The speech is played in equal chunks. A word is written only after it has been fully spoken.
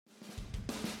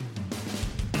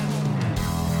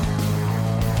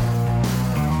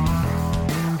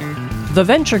The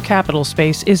venture capital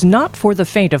space is not for the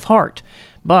faint of heart,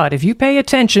 but if you pay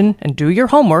attention and do your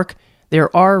homework,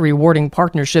 there are rewarding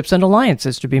partnerships and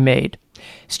alliances to be made.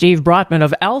 Steve Brotman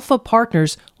of Alpha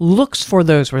Partners looks for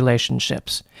those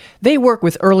relationships. They work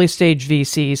with early-stage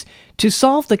VCs to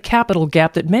solve the capital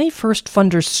gap that many first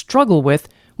funders struggle with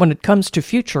when it comes to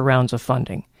future rounds of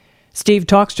funding. Steve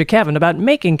talks to Kevin about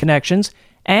making connections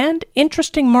and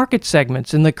interesting market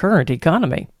segments in the current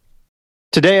economy.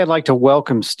 Today, I'd like to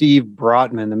welcome Steve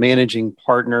Brotman, the managing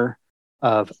partner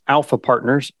of Alpha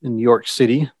Partners in New York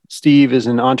City. Steve is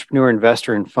an entrepreneur,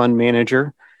 investor, and fund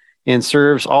manager, and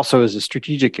serves also as a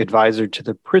strategic advisor to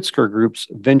the Pritzker Group's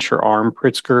venture arm,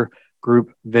 Pritzker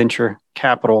Group Venture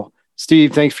Capital.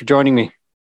 Steve, thanks for joining me.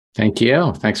 Thank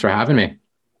you. Thanks for having me.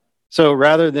 So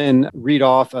rather than read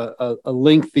off a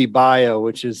lengthy bio,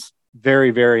 which is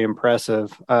very, very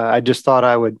impressive, I just thought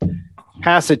I would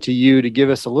pass it to you to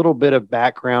give us a little bit of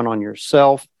background on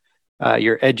yourself,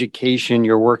 your education,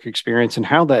 your work experience, and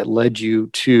how that led you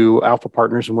to Alpha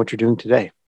Partners and what you're doing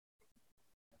today.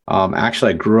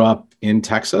 Actually, I grew up in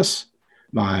Texas.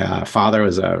 My father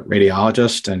was a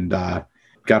radiologist and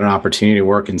got an opportunity to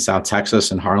work in South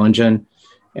Texas in Harlingen.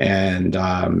 And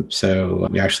so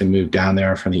we actually moved down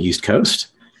there from the East Coast.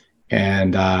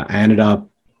 And I ended up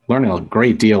learning a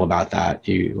great deal about that.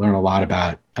 You learn a lot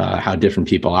about how different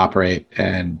people operate,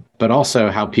 but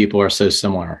also how people are so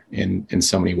similar in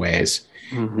so many ways,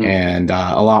 and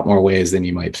a lot more ways than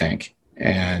you might think.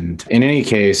 And in any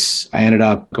case, I ended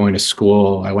up going to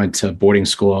school. I went to boarding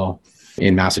school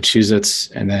in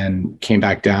Massachusetts and then came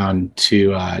back down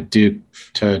to Duke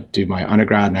to do my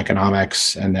undergrad in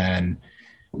economics, and then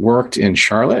worked in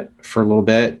Charlotte for a little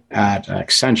bit at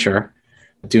Accenture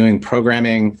doing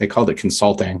programming. They called it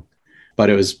consulting, but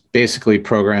it was basically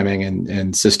programming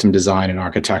and system design and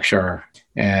architecture.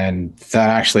 And that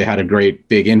actually had a great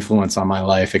big influence on my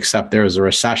life, except there was a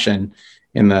recession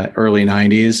in the early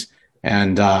 90s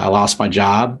and I lost my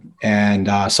job. And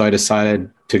so I decided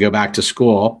to go back to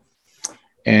school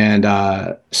and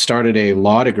started a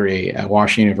law degree at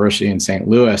Washington University in St.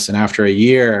 Louis. And after a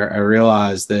year, I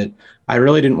realized that I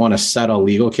really didn't want to settle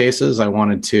legal cases. I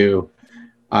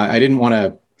didn't want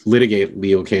to litigate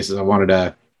legal cases. I wanted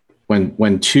to,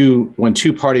 when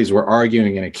two parties were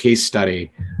arguing in a case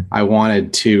study, I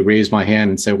wanted to raise my hand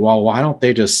and say, well, why don't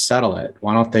they just settle it?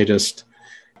 Why don't they just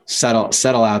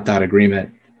settle out that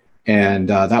agreement? And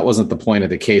that wasn't the point of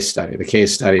the case study. The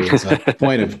case study is a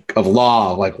point of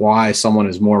law, like why someone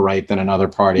is more right than another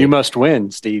party. You must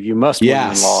win, Steve. You must win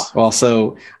in law. Well,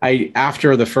 so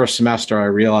after the first semester, I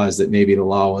realized that maybe the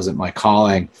law wasn't my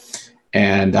calling.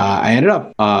 And I ended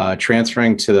up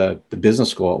transferring to the business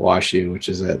school at WashU, which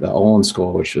is the Olin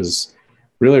School, which was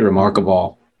really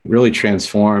remarkable, really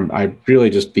transformed. I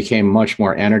really just became much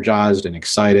more energized and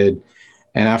excited.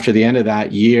 And after the end of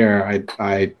that year,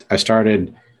 I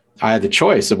had the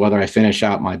choice of whether I finish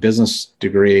out my business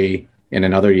degree in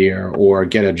another year or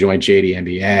get a joint JD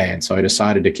MBA. And so I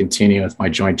decided to continue with my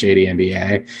joint JD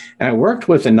MBA. And I worked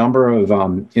with a number of,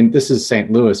 this is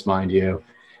St. Louis, mind you,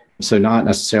 so not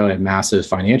necessarily a massive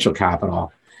financial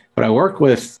capital, but I worked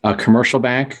with a commercial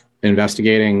bank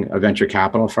investigating a venture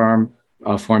capital firm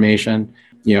formation.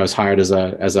 I was hired as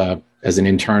an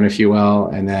intern, if you will.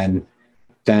 And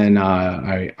then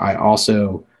I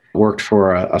also worked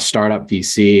for a startup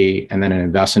VC and then an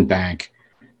investment bank.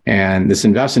 And this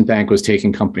investment bank was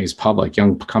taking companies public,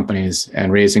 young companies,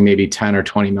 and raising maybe $10 or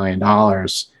 $20 million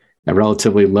at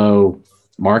relatively low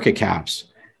market caps.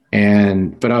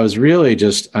 But I was really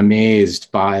just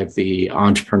amazed by the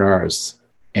entrepreneurs,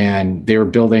 and they were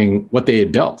building what they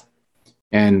had built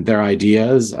and their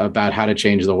ideas about how to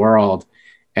change the world.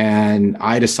 And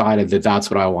I decided that that's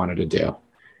what I wanted to do.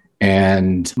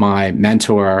 And my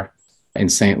mentor in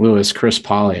St. Louis, Chris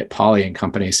Polly at Polly and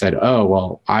Company said, oh,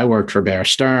 well, I worked for Bear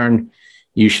Stearns.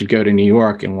 You should go to New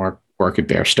York and work at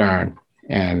Bear Stearns.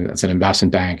 And it's an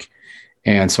investment bank.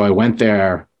 And so I went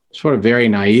there sort of very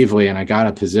naively, and I got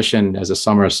a position as a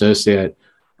summer associate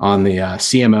on the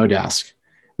CMO desk,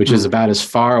 which is about as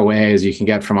far away as you can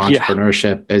get from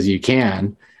entrepreneurship as you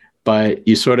can. But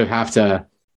you sort of have to,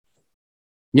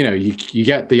 you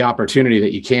get the opportunity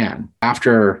that you can.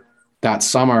 After that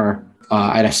summer,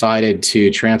 I decided to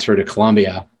transfer to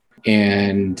Columbia.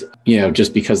 And,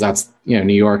 just because that's,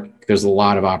 New York, there's a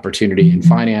lot of opportunity in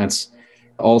finance.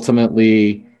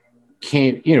 Ultimately,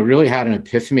 really had an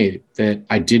epiphany that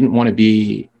I didn't want to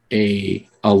be a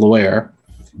lawyer,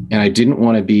 and I didn't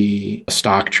want to be a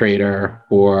stock trader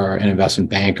or an investment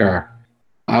banker.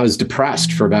 I was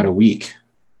depressed for about a week,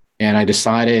 and I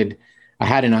decided I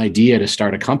had an idea to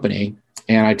start a company.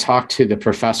 And I talked to the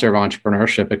professor of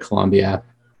entrepreneurship at Columbia, a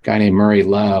guy named Murray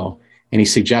Lowe, and he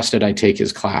suggested I take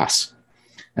his class.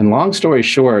 And long story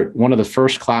short, one of the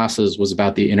first classes was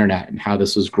about the internet and how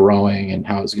this was growing and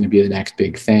how it was going to be the next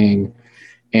big thing.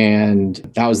 And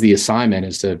that was the assignment,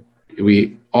 is to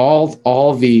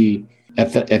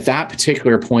at that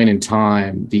particular point in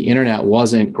time, the internet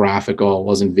wasn't graphical,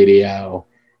 wasn't video,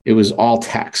 it was all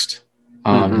text.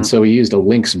 And so we used a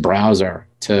Lynx browser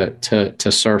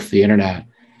to surf the internet.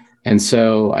 And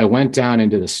so I went down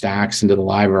into the stacks, into the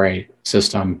library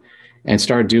system, and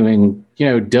started doing,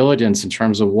 diligence in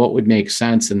terms of what would make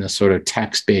sense in this sort of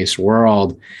text-based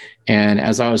world. And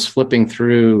as I was flipping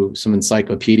through some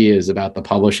encyclopedias about the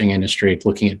publishing industry,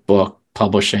 looking at book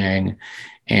publishing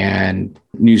and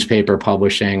newspaper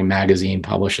publishing, magazine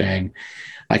publishing,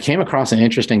 I came across an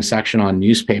interesting section on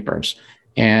newspapers.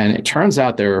 And it turns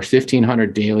out there are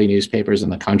 1,500 daily newspapers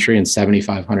in the country and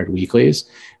 7,500 weeklies.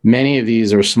 Many of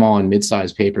these are small and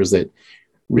mid-sized papers that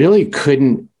really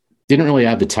didn't really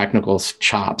have the technical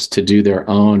chops to do their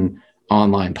own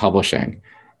online publishing.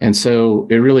 And so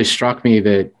it really struck me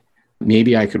that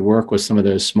maybe I could work with some of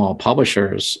those small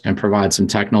publishers and provide some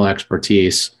technical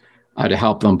expertise to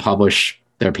help them publish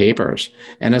their papers.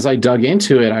 And as I dug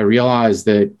into it, I realized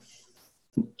that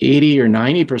 80 or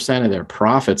 90% of their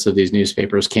profits of these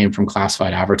newspapers came from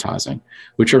classified advertising,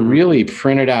 which are really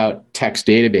printed out text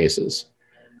databases.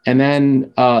 And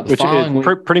then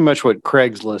pretty much what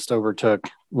Craigslist overtook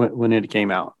when it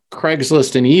came out.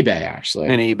 Craigslist and eBay, actually.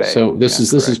 And eBay. So this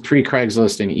is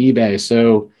pre-Craigslist and eBay.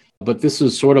 So, but this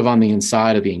is sort of on the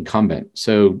inside of the incumbent.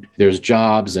 So there's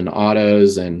jobs and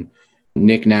autos and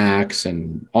knickknacks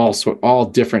and all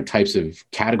different types of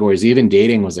categories. Even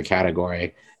dating was a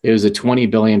category. It was a $20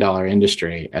 billion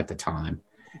industry at the time.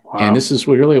 Wow. And this is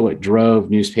really what drove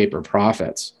newspaper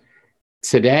profits.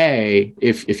 Today,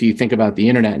 if you think about the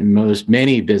internet,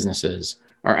 many businesses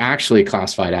are actually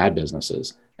classified ad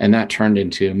businesses. And that turned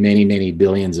into many, many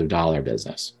billions of dollar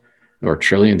business, or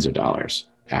trillions of dollars,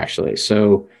 actually.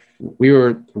 So we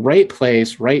were right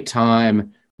place, right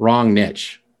time, wrong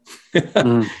niche.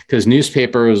 Because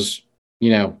newspapers,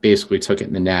 basically took it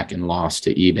in the neck and lost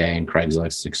to eBay and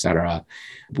Craigslist, et cetera.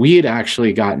 We had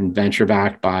actually gotten venture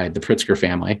backed by the Pritzker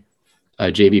family.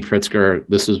 J.B. Pritzker,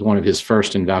 this was one of his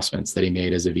first investments that he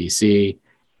made as a VC.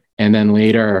 And then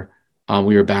later,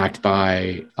 we were backed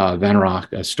by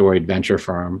Venrock, a storied venture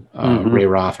firm, Ray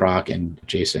Rothrock and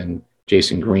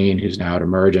Jason Green, who's now at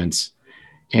Emergence.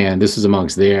 And this is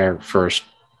amongst their first,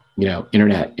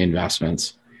 internet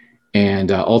investments.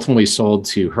 And ultimately sold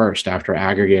to Hearst after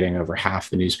aggregating over half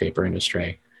the newspaper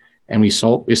industry. And we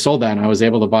sold that, and I was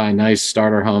able to buy a nice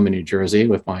starter home in New Jersey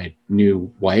with my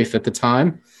new wife at the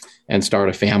time and start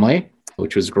a family,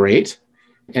 which was great.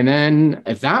 And then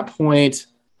at that point,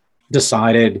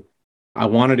 decided I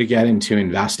wanted to get into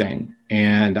investing.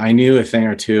 And I knew a thing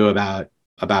or two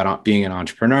about being an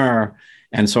entrepreneur.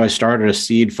 And so I started a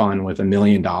seed fund with $1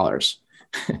 million,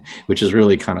 which is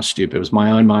really kind of stupid. It was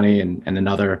my own money and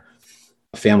another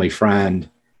family friend.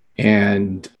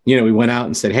 And, we went out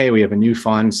and said, hey, we have a new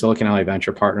fund, Silicon Alley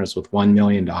Venture Partners, with $1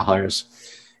 million.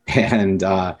 And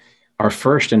our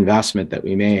first investment that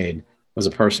we made was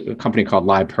a company called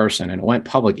LivePerson, and it went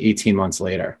public 18 months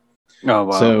later. Oh,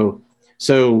 wow.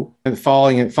 So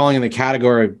falling in the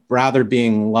category of rather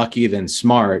being lucky than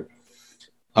smart,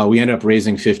 we ended up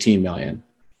raising 15 million.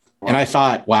 Wow. And I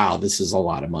thought, wow, this is a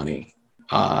lot of money.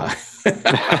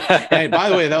 And by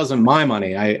the way, that wasn't my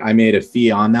money. I made a fee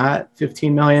on that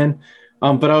 15 million.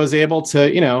 But I was able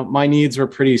to, my needs were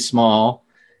pretty small,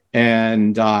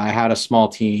 and I had a small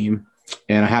team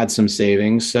and I had some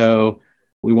savings. So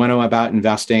we went about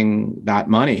investing that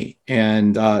money,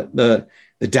 and the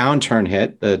downturn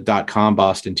hit, the .com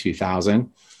bust in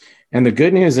 2000. And the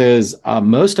good news is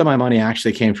most of my money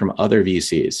actually came from other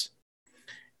VCs.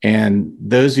 And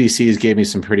those VCs gave me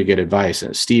some pretty good advice.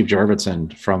 Steve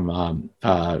Jurvetson from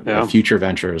Future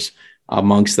Ventures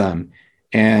amongst them.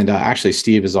 And actually,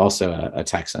 Steve is also a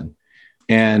Texan.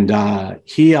 And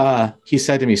he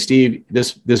said to me, Steve,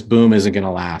 this boom isn't going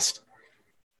to last.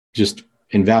 Just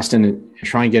invest in it,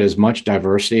 try and get as much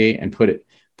diversity and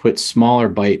put smaller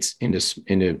bites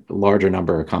into a larger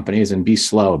number of companies, and be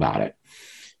slow about it.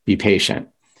 Be patient.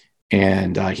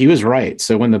 And he was right.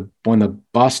 So when the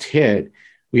bust hit,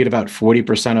 we had about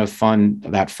 40%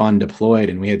 of that fund deployed,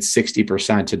 and we had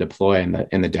 60% to deploy in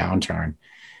the downturn.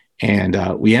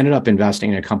 And we ended up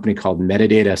investing in a company called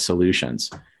Metadata Solutions.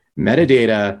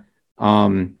 Metadata,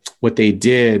 what they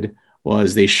did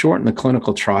was they shortened the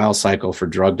clinical trial cycle for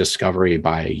drug discovery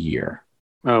by a year.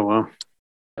 Oh, wow.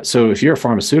 So if you're a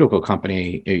pharmaceutical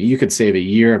company, you could save a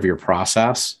year of your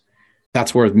process.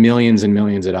 That's worth millions and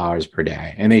millions of dollars per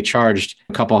day. And they charged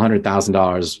a couple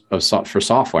 $100,000 for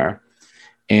software.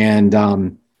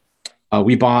 And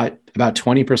we bought about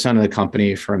 20% of the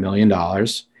company for $1 million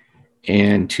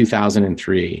in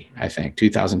 2003, I think,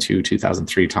 2002,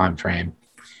 2003 timeframe.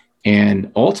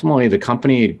 And ultimately, the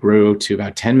company grew to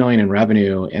about 10 million in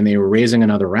revenue, and they were raising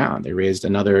another round. They raised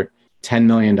another $10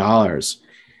 million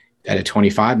at a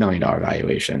 $25 million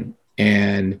what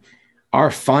And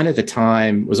our fund at the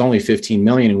time was only 15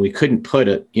 million, and we couldn't put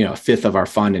a fifth of our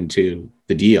fund into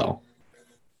the deal.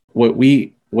 What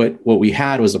we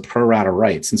had was a pro rata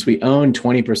right. Since we owned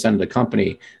 20% of the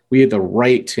company, we had the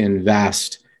right to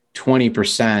invest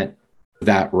 20% of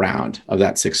that round, of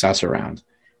that successor round.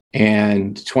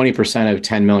 And 20% of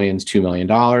 10 million is $2 million.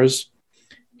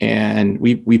 And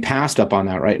we passed up on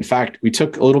that, right? In fact, we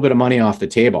took a little bit of money off the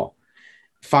table.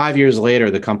 5 years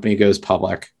later, the company goes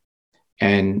public,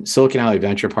 and Silicon Alley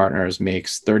Venture Partners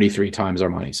makes 33 times our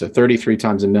money. So 33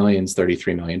 times $1 million is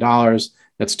 $33 million.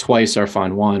 That's twice our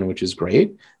fund one, which is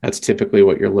great. That's typically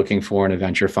what you're looking for in a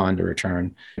venture fund, to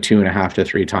return 2.5 to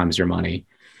 3 times your money.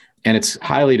 And it's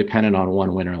highly dependent on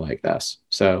one winner like this.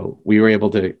 So we were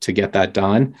able to get that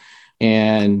done.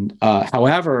 And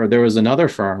however, there was another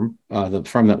firm, the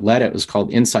firm that led it was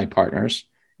called Insight Partners.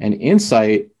 And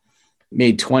Insight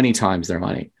made 20 times their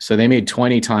money. So they made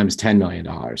 20 times $10 million,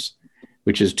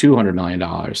 which is $200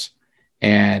 million.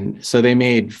 And so they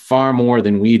made far more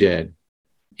than we did.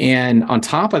 And on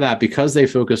top of that, because they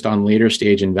focused on later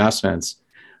stage investments,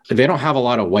 they don't have a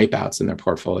lot of wipeouts in their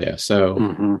portfolio.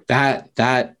 So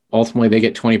that ultimately they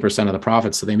get 20% of the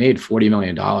profits. So they made $40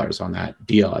 million on that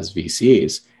deal as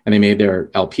VCs, and they made their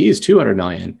LPs $200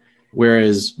 million.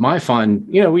 Whereas my fund,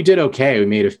 we did okay. We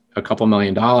made a couple $1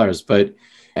 million,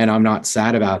 and I'm not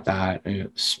sad about that.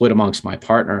 Split amongst my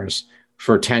partners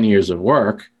for 10 years of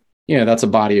work. That's a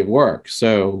body of work.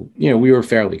 So, we were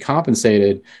fairly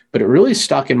compensated, but it really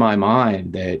stuck in my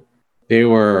mind that they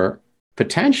were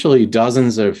potentially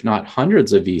dozens, if not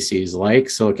hundreds of VCs like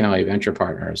Silicon Alley Venture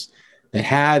Partners that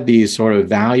had these sort of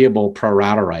valuable pro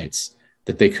rata rights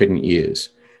that they couldn't use.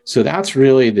 So that's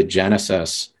really the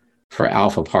genesis for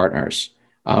Alpha Partners.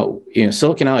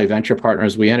 Silicon Alley Venture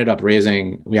Partners, we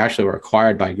actually were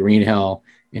acquired by Greenhill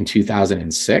in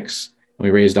 2006. We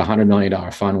raised a $100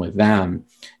 million fund with them.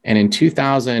 And in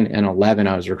 2011,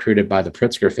 I was recruited by the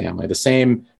Pritzker family, the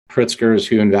same Pritzkers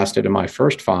who invested in my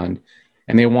first fund.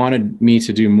 And they wanted me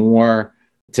to do more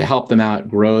to help them out,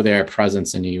 grow their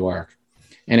presence in New York.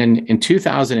 And in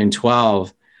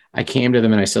 2012, I came to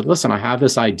them and I said, listen, I have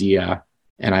this idea.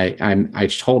 And I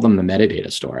told them the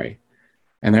metadata story.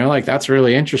 And they're like, that's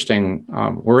really interesting.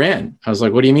 We're in. I was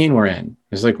like, what do you mean we're in?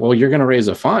 He's like, well, you're going to raise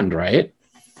a fund, right?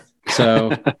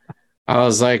 So I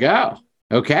was like, oh,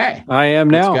 okay. I am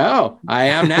now. Let's go. I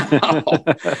am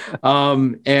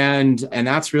now. And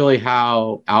that's really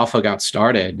how Alpha got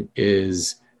started,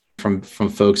 is from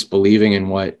folks believing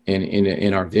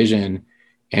in our vision.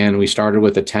 And we started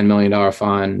with a $10 million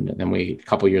fund. And then a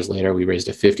couple of years later, we raised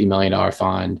a $50 million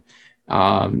fund.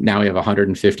 Now we have a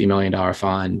 $150 million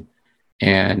fund.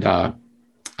 And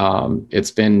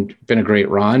it's been a great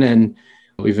run. And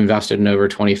we've invested in over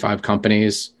 25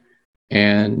 companies.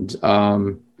 And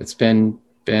it's been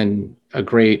a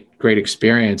great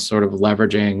experience, sort of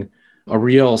leveraging a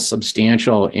real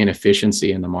substantial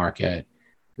inefficiency in the market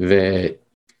that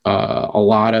a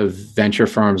lot of venture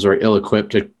firms are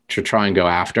ill-equipped to try and go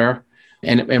after.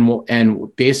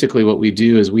 And basically what we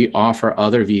do is we offer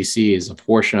other VCs a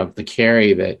portion of the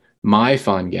carry that my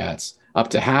fund gets. Up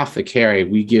to half the carry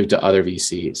we give to other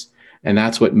VCs. And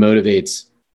that's what motivates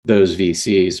those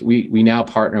VCs. We now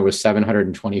partner with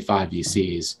 725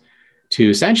 VCs to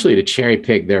essentially cherry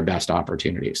pick their best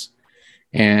opportunities.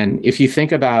 And if you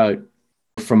think about,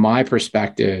 from my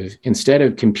perspective, instead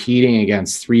of competing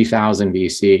against 3,000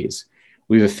 VCs,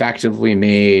 we've effectively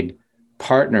made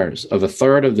partners of a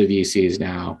third of the VCs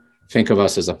now think of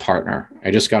us as a partner.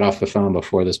 I just got off the phone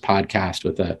before this podcast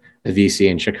with a VC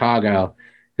in Chicago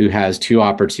who has 2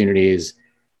 opportunities.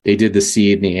 They did the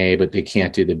C and the A, but they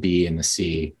can't do the B and the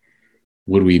C.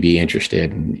 Would we be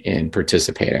interested in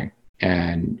participating?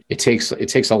 And it takes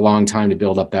a long time to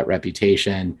build up that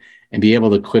reputation and be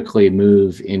able to quickly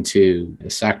move into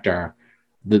the sector.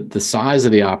 The size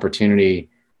of the opportunity,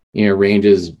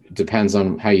 depends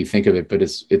on how you think of it, but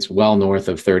it's well north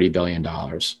of $30 billion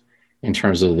in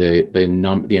terms of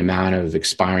the amount of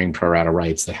expiring pro rata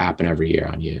rights that happen every year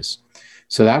on use.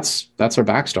 So that's our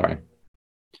backstory.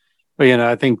 Well,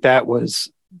 I think that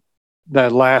was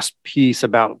that last piece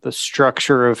about the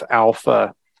structure of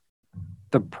Alpha,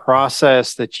 the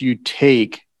process that you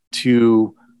take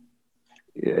to,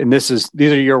 and these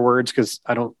are your words because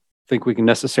I don't think we can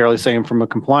necessarily say them from a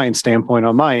compliance standpoint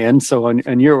on my end. So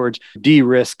on your words,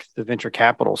 de-risk the venture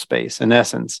capital space in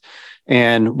essence.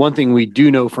 And one thing we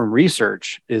do know from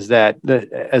research is that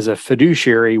as a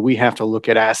fiduciary, we have to look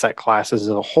at asset classes as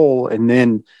a whole and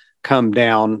then come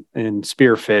down and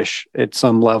spearfish at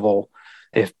some level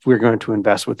if we're going to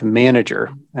invest with the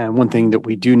manager. And one thing that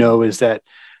we do know is that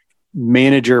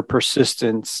manager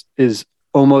persistence is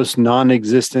almost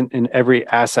non-existent in every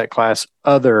asset class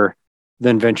other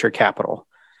than venture capital.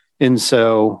 And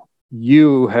so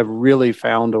you have really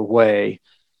found a way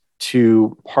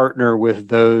to partner with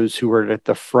those who are at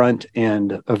the front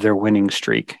end of their winning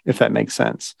streak, if that makes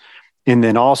sense. And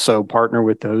then also partner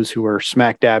with those who are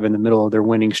smack dab in the middle of their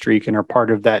winning streak and are part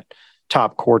of that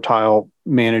top quartile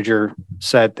manager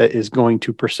set that is going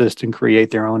to persist and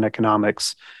create their own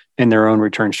economics and their own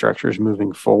return structures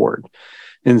moving forward.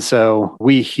 And so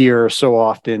we hear so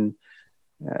often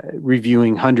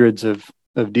reviewing hundreds of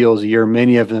deals a year,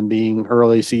 many of them being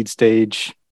early seed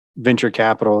stage venture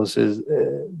capitals,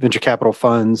 venture capital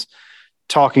funds,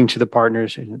 talking to the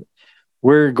partners.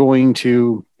 We're going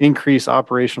to increase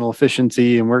operational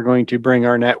efficiency and we're going to bring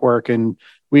our network, and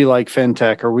we like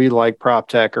fintech or we like prop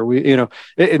tech or we, and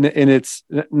it's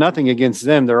nothing against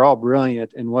them. They're all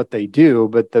brilliant in what they do,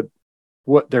 but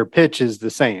what their pitch is the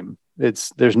same.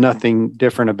 There's nothing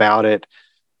different about it.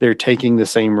 They're taking the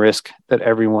same risk that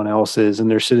everyone else is, and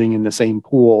they're sitting in the same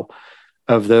pool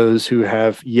of those who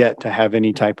have yet to have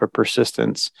any type of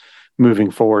persistence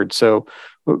moving forward. So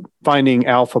finding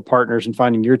Alpha Partners and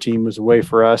finding your team was a way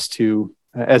for us to,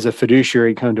 as a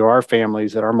fiduciary, come to our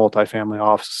families at our multifamily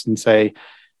office and say,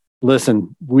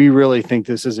 listen, we really think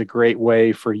this is a great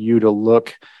way for you to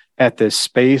look at this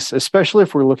space, especially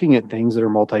if we're looking at things that are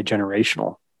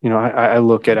multi-generational. I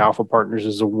look at Alpha Partners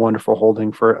as a wonderful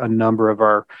holding for a number of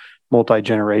our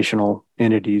multi-generational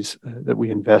entities that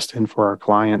we invest in for our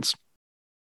clients.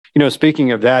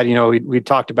 Speaking of that, we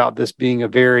talked about this being a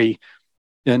very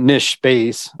niche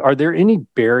space. Are there any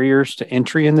barriers to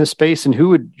entry in this space? And who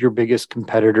would your biggest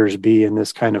competitors be in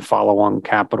this kind of follow-on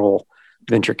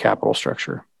venture capital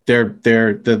structure?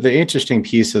 The interesting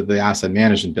piece of the asset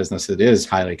management business, it is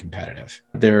highly competitive.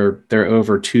 There are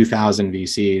over 2,000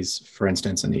 VCs, for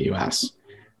instance, in the US.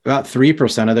 About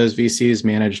 3% of those VCs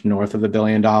manage north of $1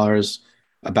 billion.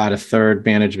 About a third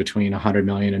manage between 100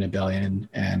 million and $1 billion,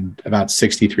 and about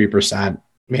 63%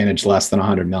 manage less than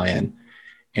 100 million.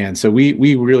 And so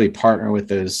we really partner with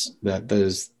those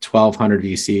 1,200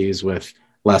 VCs with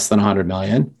less than 100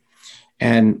 million.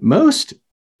 And most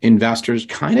investors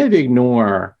kind of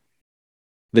ignore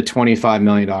the $25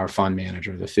 million fund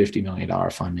manager, the $50 million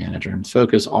fund manager, and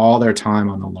focus all their time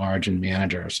on the large end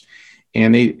managers.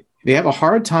 And they have a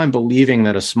hard time believing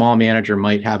that a small manager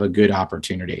might have a good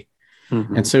opportunity.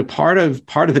 Mm-hmm. And so part of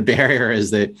the barrier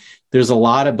is that there's a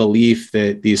lot of belief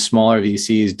that these smaller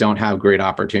VCs don't have great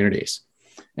opportunities.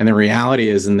 And the reality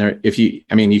is,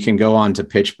 you can go on to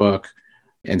PitchBook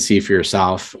and see for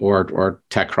yourself, or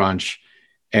TechCrunch,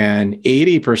 and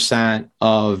 80%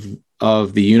 of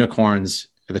the unicorns,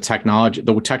 the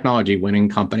technology winning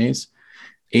companies,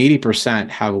 80%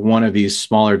 have one of these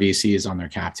smaller VCs on their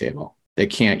cap table. They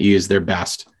can't use their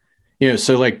best.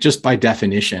 So just by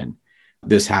definition,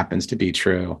 this happens to be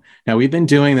true. Now, we've been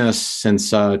doing this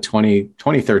since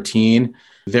 2013.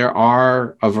 There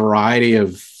are a variety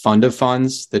of fund of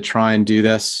funds that try and do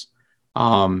this,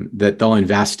 that they'll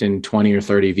invest in 20 or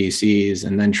 30 VCs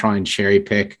and then try and cherry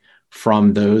pick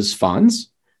from those funds,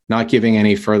 not giving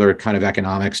any further kind of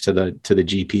economics to the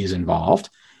GPs involved.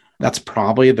 That's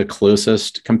probably the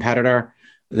closest competitor.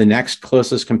 The next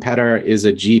closest competitor is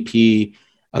a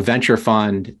venture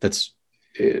fund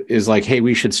is like, hey,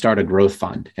 we should start a growth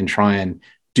fund and try and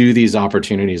do these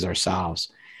opportunities ourselves.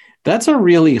 That's a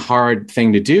really hard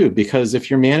thing to do, because if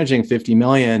you're managing 50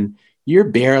 million, you're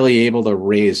barely able to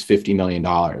raise $50 million,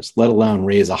 let alone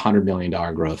raise a $100 million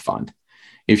growth fund.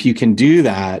 If you can do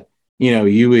that,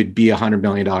 you would be a $100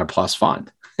 million plus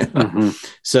fund. Mm-hmm.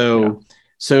 So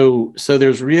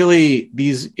there's really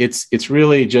it's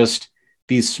really just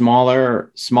these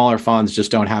smaller funds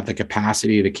just don't have the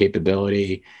capacity, the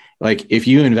capability. Like if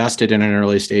you invested in an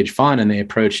early stage fund and they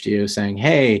approached you saying,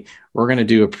 hey, we're going to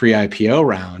do a pre-IPO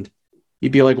round,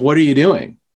 you'd be like, what are you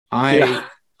doing? I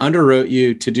underwrote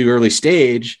you to do early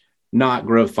stage, not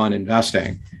growth fund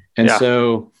investing. And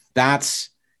so that's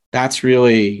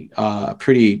really a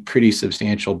pretty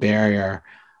substantial barrier.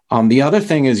 The other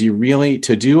thing is,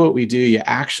 to do what we do, you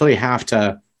actually have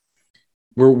to,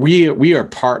 we are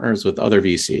partners with other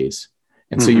VCs.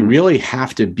 And so you really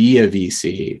have to be a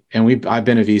VC. And I've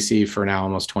been a VC for now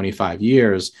almost 25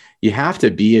 years. You have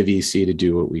to be a VC to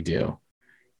do what we do.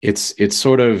 It's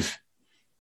sort of,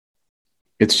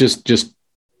 it's just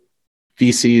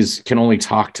VCs can only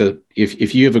talk to,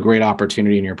 if you have a great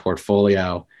opportunity in your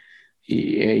portfolio,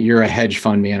 you're a hedge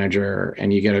fund manager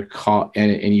and you get a call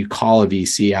and you call a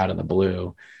VC out of the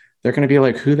blue, they're going to be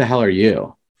like, who the hell are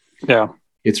you? Yeah.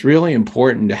 It's really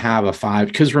important to have a five,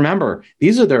 because remember,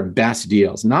 these are their best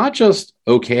deals, not just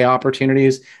okay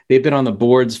opportunities. They've been on the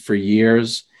boards for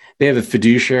years. They have a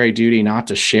fiduciary duty not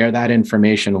to share that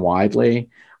information widely,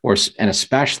 and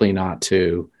especially not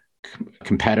to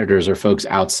competitors or folks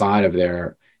outside of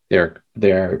their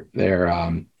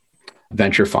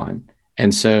venture fund.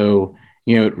 And so,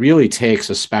 it really takes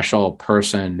a special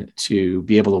person to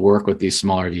be able to work with these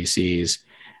smaller VCs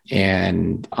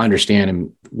and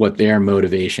understand what their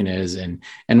motivation is, and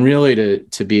really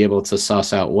to be able to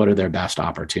suss out what are their best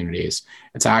opportunities.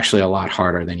 It's actually a lot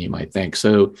harder than you might think.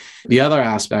 So the other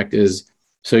aspect is,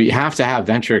 so you have to have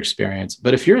venture experience,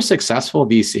 but if you're a successful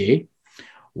VC,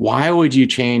 why would you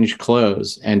change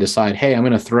clothes and decide, hey, I'm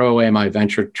going to throw away my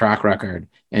venture track record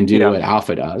and do what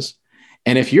Alpha does?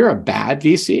 And if you're a bad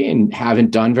VC and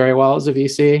haven't done very well as a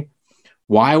VC,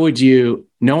 why would you?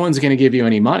 No one's going to give you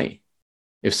any money.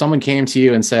 If someone came to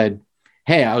you and said,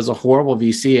 hey, I was a horrible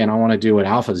VC and I want to do what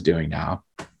Alpha's doing now,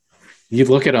 you'd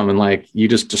look at them and like, you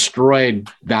just destroyed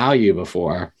value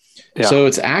before. Yeah. So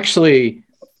it's actually,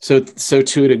 so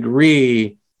to a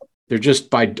degree, they're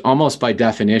just almost by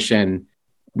definition,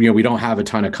 we don't have a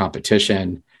ton of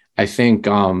competition. I think,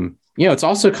 it's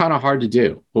also kind of hard to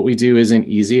do. What we do isn't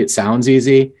easy. It sounds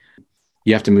easy.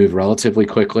 You have to move relatively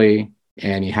quickly,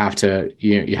 and you have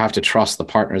to trust the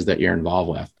partners that you're involved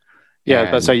with.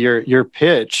 Yeah, that's how your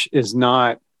pitch is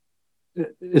not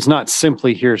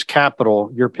simply here's capital.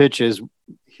 Your pitch is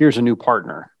here's a new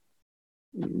partner,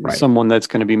 right? Someone that's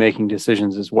going to be making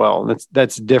decisions as well.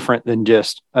 That's different than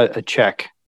just a check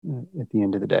at the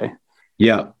end of the day.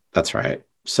 Yeah, that's right.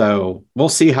 So we'll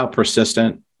see how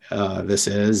persistent this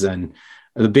is, and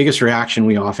the biggest reaction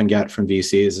we often get from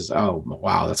VCs is, "Oh,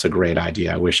 wow, that's a great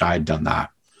idea. I wish I had done that."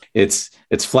 It's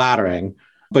flattering.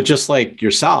 But just like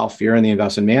yourself, you're in the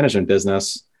investment management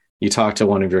business, you talk to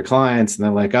one of your clients and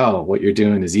they're like, oh, what you're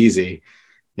doing is easy.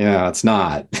 Yeah, it's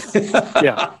not.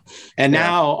 Yeah. And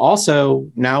now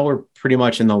we're pretty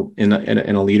much in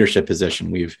a leadership position.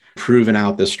 We've proven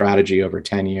out this strategy over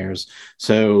 10 years.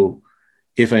 So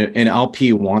if an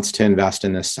LP wants to invest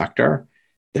in this sector,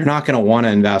 they're not going to want to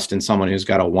invest in someone who's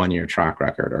got a 1-year track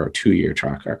record or a 2-year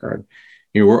track record.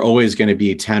 We're always going to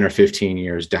be 10 or 15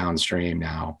 years downstream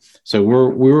now. So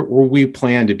we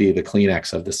plan to be the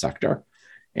Kleenex of the sector.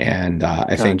 And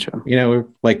I think, we're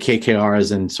like KKR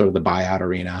is in sort of the buyout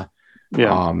arena.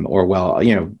 Yeah.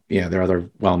 There are other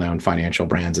well-known financial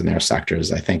brands in their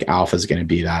sectors. I think Alpha is going to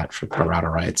be that for pro rata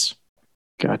rights.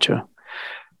 Gotcha.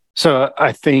 So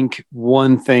I think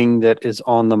one thing that is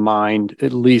on the mind,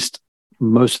 at least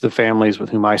most of the families with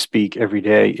whom I speak every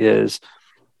day, is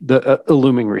the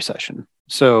looming recession.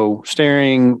 So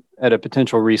staring at a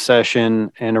potential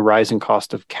recession and a rising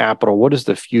cost of capital, what does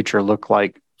the future look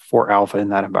like for Alpha in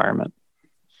that environment?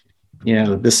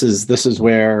 This is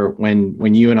where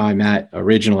when you and I met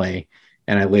originally,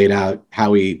 and I laid out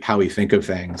how we think of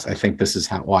things, I think this is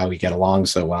why we get along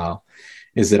so well,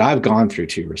 is that I've gone through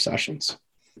 2 recessions.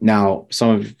 Now,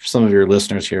 some of your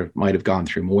listeners here might have gone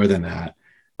through more than that.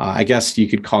 I guess you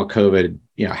could call COVID,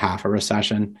 half a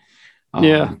recession.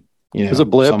 It was a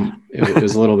blip. It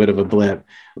was a little bit of a blip.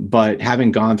 But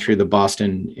having gone through the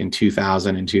Boston in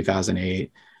 2000 and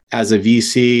 2008, as a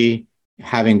VC,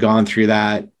 having gone through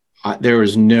that, there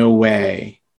was no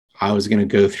way I was going to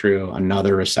go through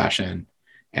another recession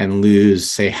and lose,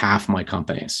 say, half my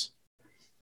companies.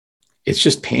 It's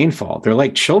just painful. They're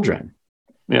like children.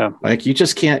 Yeah. Like you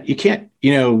just can't,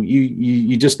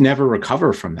 you just never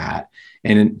recover from that.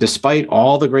 And despite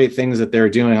all the great things that they're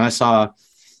doing,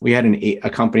 we had a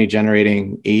company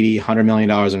generating $100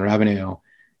 million in revenue,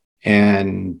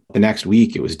 and the next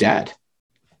week it was dead,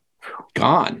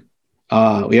 gone.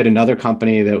 We had another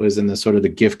company that was in the sort of the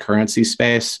gift currency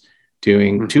space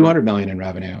doing $200 million in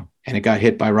revenue, and it got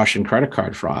hit by Russian credit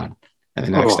card fraud.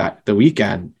 And the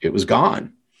weekend it was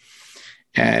gone.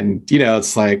 And,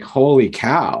 it's like, holy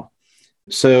cow.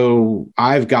 So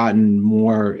I've gotten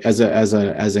more as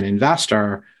an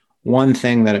investor. One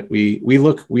thing that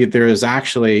there is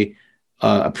actually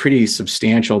a pretty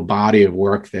substantial body of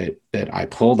work that I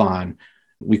pulled on.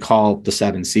 We call the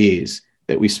 7 C's,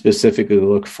 that we specifically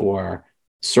look for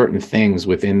certain things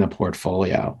within the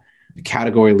portfolio.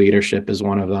 Category leadership is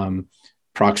one of them.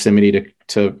 Proximity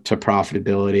to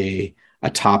profitability, a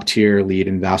top tier lead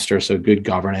investor, so good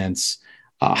governance,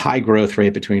 a high growth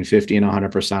rate between 50 and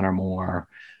 100% or more,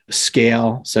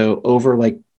 scale. So over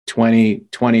like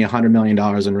 $100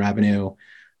 million in revenue.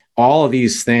 All of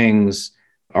these things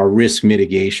are risk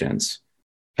mitigations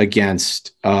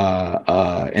against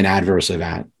an adverse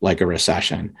event like a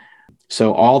recession.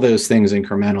 So all those things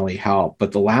incrementally help.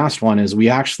 But the last one is we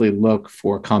actually look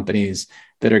for companies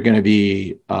that are going to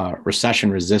be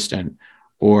recession resistant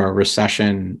or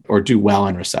do well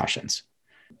in recessions.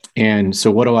 And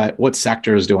so what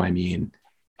sectors do I mean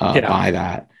by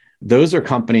that? Those are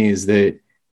companies that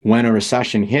when a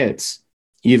recession hits,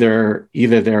 either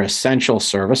they're essential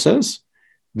services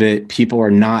that people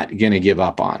are not going to give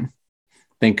up on.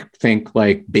 Think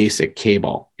like basic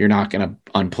cable. You're not going to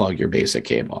unplug your basic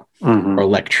cable, or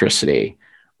electricity,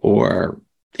 or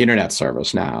internet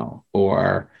service now,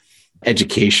 or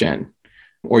education,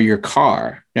 or your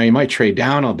car. Now you might trade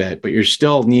down a bit, but you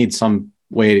still need some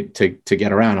way to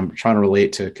get around. I'm trying to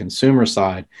relate to consumer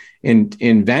side.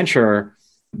 In venture,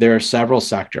 there are several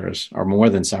sectors, or more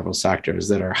than several sectors,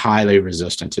 that are highly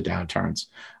resistant to downturns.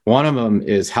 One of them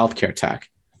is healthcare tech.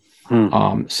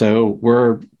 So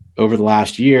over the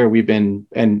last year,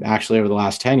 and actually over the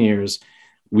last 10 years,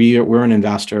 we're an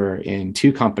investor in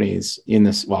two companies in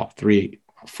this,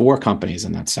 four companies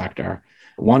in that sector.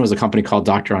 One was a company called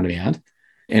Doctor On Demand,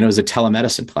 and it was a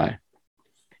telemedicine play.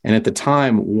 And at the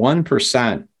time,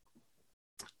 1%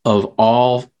 of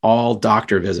all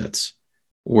doctor visits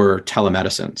were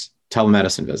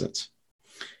telemedicine visits.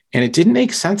 And it didn't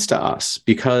make sense to us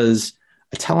because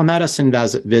a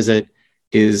telemedicine visit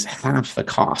is half the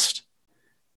cost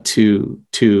to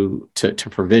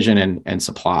provision and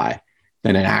supply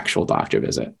than an actual doctor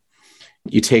visit.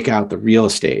 You take out the real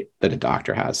estate that a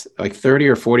doctor has, like 30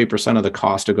 or 40% of the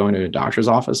cost of going to a doctor's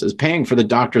office is paying for the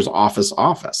doctor's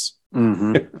office,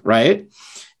 right?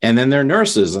 And then their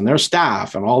nurses and their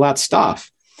staff and all that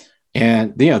stuff.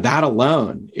 And, that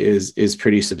alone is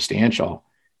pretty substantial.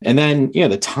 And then,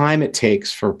 the time it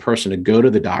takes for a person to go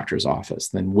to the doctor's office,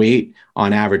 then wait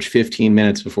on average 15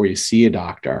 minutes before you see a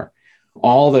doctor,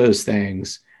 all those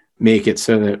things make it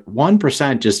so that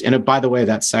 1% and by the way,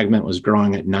 that segment was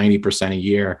growing at 90% a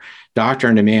year. Doctor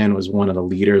On Demand was one of the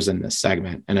leaders in this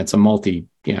segment, and it's a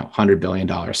 $100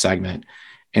 billion segment.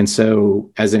 And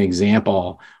so as an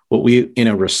example, in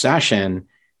a recession,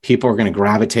 people are going to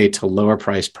gravitate to lower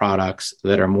priced products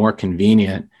that are more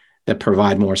convenient, that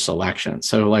provide more selection.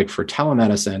 So like for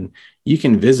telemedicine, you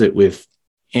can visit with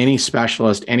any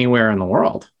specialist anywhere in the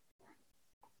world.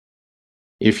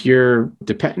 If you're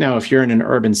in an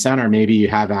urban center, maybe you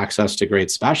have access to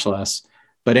great specialists,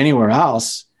 but anywhere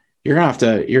else, you're going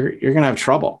to have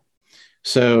trouble.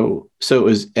 So it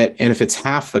was, and if it's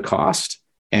half the cost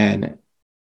and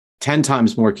 10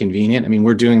 times more convenient,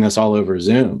 we're doing this all over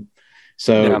Zoom.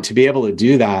 So to be able to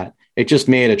do that, it just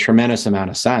made a tremendous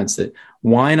amount of sense that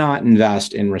why not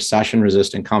invest in recession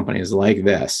resistant companies like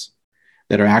this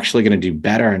that are actually going to do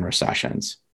better in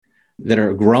recessions, that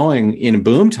are growing in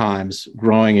boom times,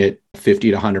 growing at 50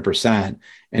 to 100%.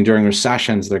 And during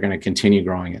recessions, they're going to continue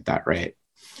growing at that rate.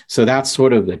 So that's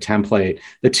sort of the template.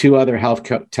 The two other health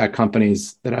tech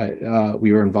companies that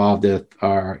we were involved with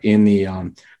are in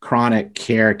the chronic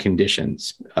care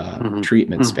conditions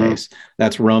treatment space.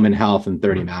 That's Roman Health and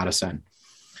 30 Madison.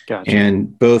 Gotcha.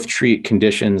 And both treat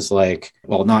conditions like,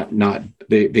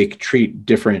 they treat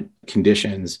different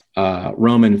conditions.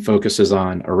 Roman focuses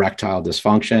on erectile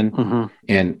dysfunction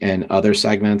and other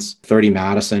segments. 30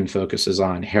 Madison focuses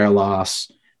on hair loss,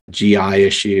 GI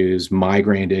issues,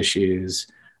 migraine issues,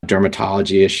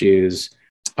 dermatology issues,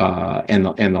 and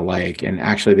the like. And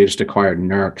actually, they just acquired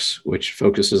Nurx, which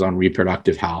focuses on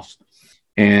reproductive health.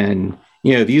 And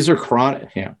these are chronic.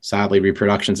 Sadly,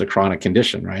 reproduction is a chronic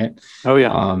condition, right? Oh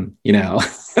yeah.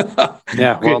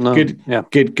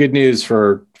 Good news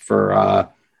for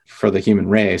the human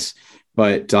race.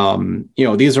 But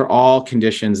these are all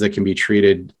conditions that can be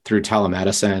treated through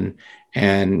telemedicine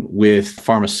and with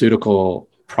pharmaceutical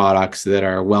products that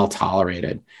are well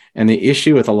tolerated. And the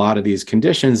issue with a lot of these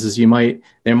conditions is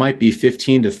there might be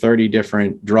 15 to 30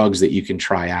 different drugs that you can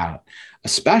try out. A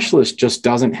specialist just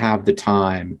doesn't have the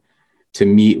time to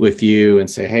meet with you and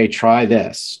say, hey, try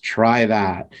this, try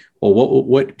that. Well,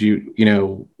 what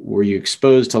do were you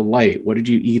exposed to light? What did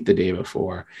you eat the day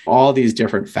before? All these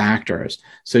different factors.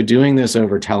 So doing this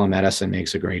over telemedicine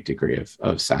makes a great degree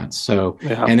of sense. So,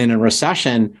 and in a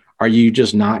recession, are you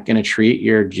just not going to treat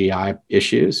your GI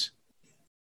issues?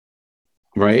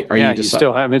 Right? You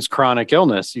still have it's chronic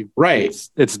illness. Right.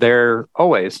 It's there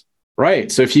always.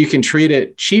 Right. So if you can treat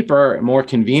it cheaper and more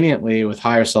conveniently with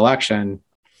higher selection,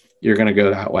 you're going to go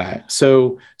that way.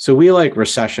 So we like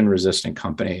recession resistant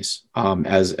companies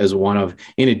as one of,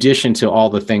 in addition to all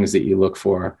the things that you look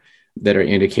for that are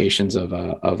indications of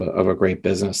a great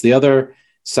business. The other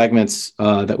segments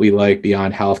that we like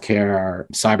beyond healthcare are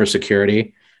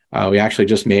cybersecurity. We actually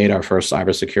just made our first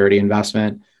cybersecurity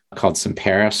investment called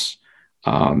Simperis.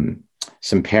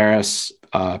 Simperis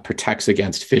protects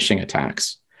against phishing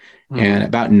attacks. And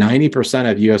about 90%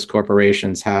 of US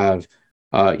corporations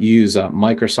use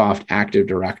Microsoft Active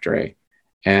Directory.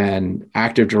 And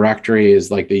Active Directory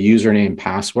is like the username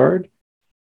password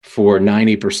for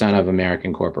 90% of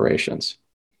American corporations.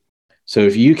 So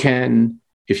if you can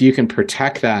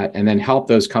protect that and then help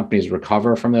those companies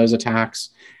recover from those attacks,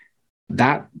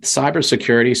 that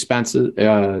cybersecurity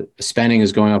spending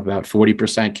is going up about 40%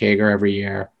 CAGR every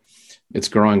year. It's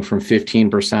growing from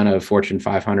 15% of Fortune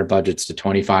 500 budgets to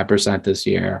 25% this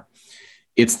year.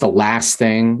 It's the last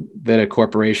thing that a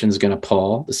corporation is going to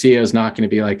pull. The CEO is not going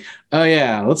to be like, "Oh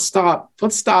yeah, let's stop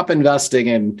investing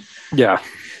in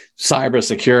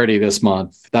cybersecurity this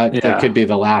month." That could be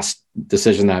the last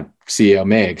decision that CEO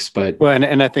makes. But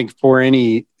and I think for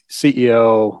any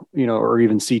CEO, or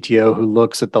even CTO who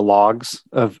looks at the logs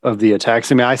of the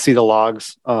attacks. I mean, I see the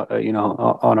logs,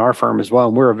 on our firm as well.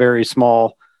 And we're a very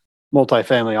small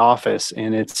multifamily office,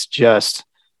 and it's just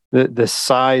the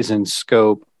size and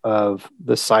scope of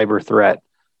the cyber threat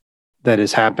that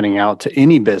is happening out to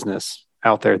any business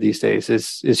out there these days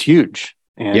is huge.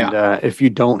 And if you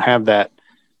don't have that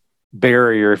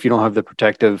barrier, if you don't have the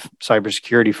protective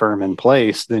cybersecurity firm in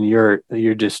place, then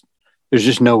there's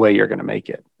just no way you're going to make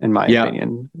it, in my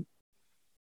opinion.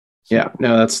 Yeah,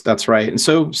 no, that's right. And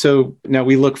so now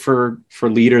we look for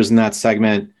leaders in that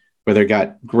segment where they've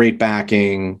got great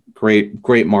backing,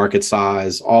 great market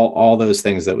size, all those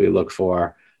things that we look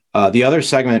for. The other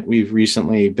segment we've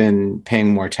recently been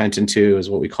paying more attention to is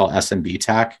what we call SMB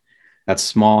tech. That's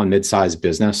small and mid-sized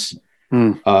business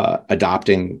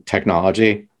adopting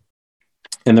technology.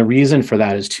 And the reason for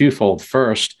that is twofold.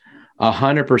 First,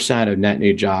 100% of net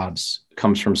new jobs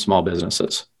comes from small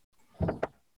businesses.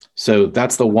 So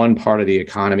that's the one part of the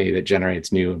economy that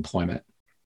generates new employment.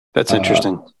 That's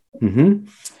interesting.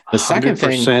 The second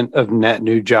thing, 100% of net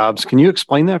new jobs. Can you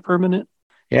explain that for a minute?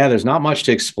 Yeah, there's not much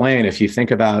to explain. If you think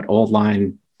about old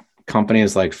line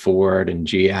companies like Ford and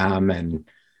GM and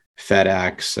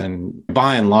FedEx, and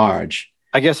by and large,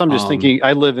 I guess I'm just thinking,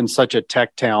 I live in such a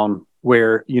tech town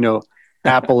where,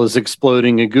 Apple is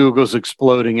exploding and Google's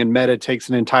exploding and Meta takes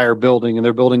an entire building and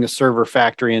they're building a server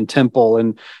factory in Temple.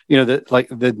 And,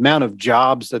 the amount of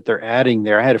jobs that they're adding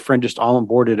there. I had a friend just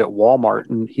onboarded at Walmart,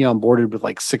 and he onboarded with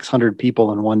like 600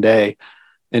 people in one day,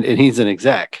 and he's an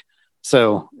exec.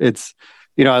 So it's,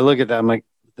 I look at that, I'm like,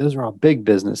 those are all big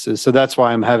businesses. So that's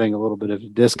why I'm having a little bit of a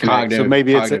disconnect. So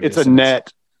maybe it's a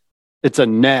net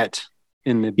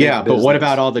in the big but business. what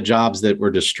about all the jobs that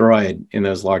were destroyed in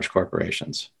those large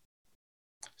corporations?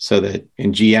 So that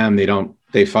in GM,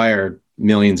 they fire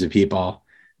millions of people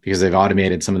because they've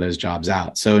automated some of those jobs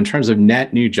out. So in terms of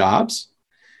net new jobs,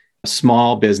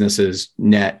 small businesses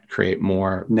create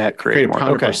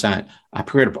 100%,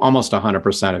 create almost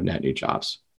 100% of net new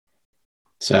jobs.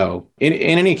 So in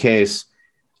any case,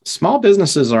 small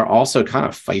businesses are also kind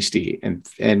of feisty,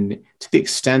 and to the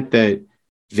extent that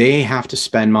they have to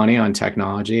spend money on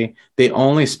technology, they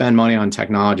only spend money on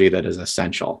technology that is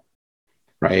essential,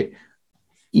 right?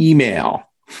 Email,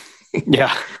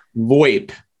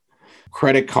 VoIP,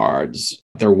 credit cards,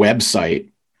 their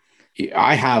website.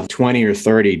 I have 20 or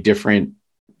 30 different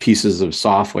pieces of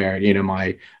software,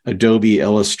 my Adobe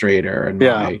Illustrator and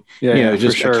my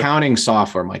accounting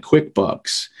software, my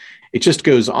QuickBooks. It just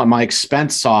goes on, my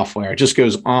expense software. It just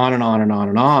goes on and on and on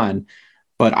and on.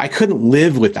 But I couldn't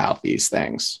live without these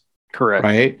things. Correct.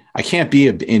 Right? I can't be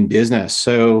in business.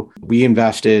 So we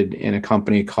invested in a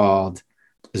company called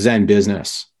Zen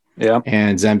Business. Yeah.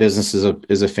 And Zen Business is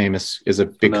a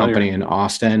big company in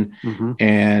Austin.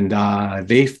 And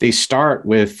they start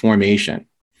with formation.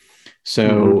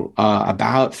 So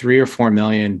about 3 or 4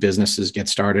 million businesses get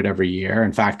started every year.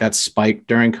 In fact, that spiked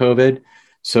during COVID.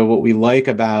 So what we like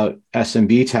about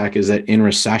SMB tech is that in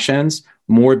recessions,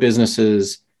 more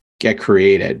businesses get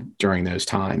created during those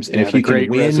times. And if you can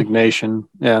win resignation,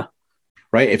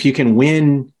 right, if you can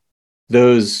win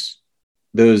those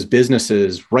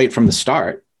businesses right from the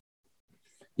start,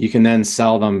 you can then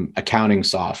sell them accounting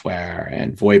software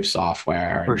and VoIP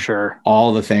software, for sure,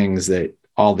 all the things that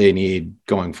all they need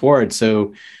going forward.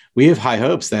 So we have high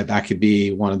hopes that could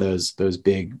be one of those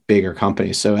bigger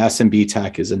companies. So SMB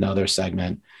tech is another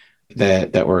segment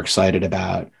that we're excited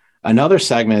about. Another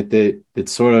segment that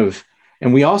sort of,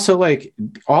 and we also like,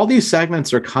 all these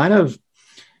segments are kind of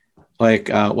like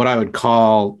what I would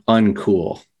call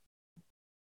uncool.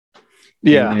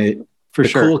 Yeah, for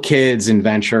sure. Cool kids in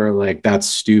venture, like that's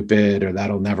stupid or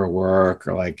that'll never work,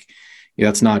 or like,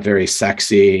 that's not very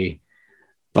sexy.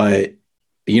 But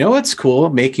you know what's cool?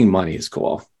 Making money is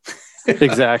cool.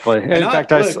 Exactly. And in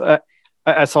fact,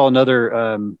 I saw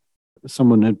another,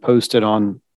 someone had posted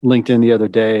on LinkedIn the other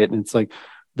day, and it's like,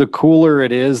 the cooler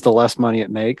it is, the less money it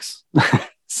makes.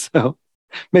 So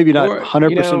maybe not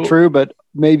 100% true, but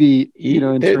maybe,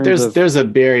 there's a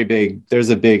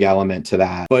big element to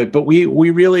that. But we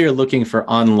really are looking for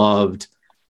unloved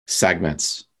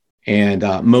segments. And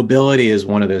mobility is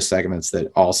one of those segments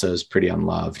that also is pretty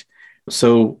unloved.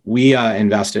 So we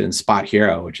invested in Spot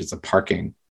Hero, which is a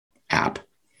parking app.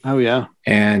 Oh, yeah.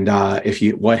 And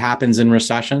what happens in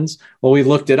recessions? Well, we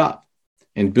looked it up.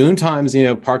 In boom times,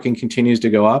 parking continues to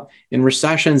go up. In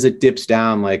recessions, it dips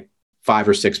down like 5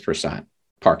 or 6%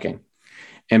 parking.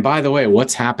 And by the way,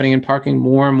 what's happening in parking?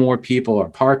 More and more people are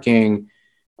parking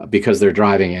because they're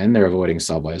driving in. They're avoiding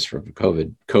subways for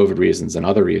COVID reasons and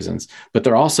other reasons. But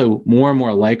they're also more and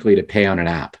more likely to pay on an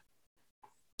app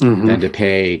than to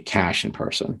pay cash in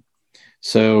person.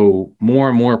 So more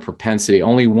and more propensity,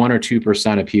 only 1 or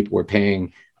 2% of people were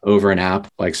paying over an app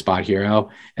like Spot Hero,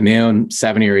 and they own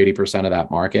 70 or 80% of that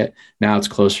market. Now it's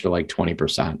closer to like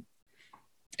 20%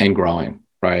 and growing,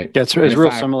 right? Yeah, it's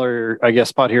real similar. I guess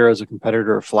Spot Hero is a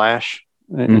competitor of Flash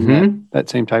in that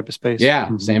same type of space.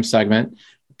 Yeah, same segment.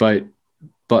 But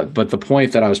the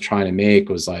point that I was trying to make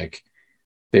was like,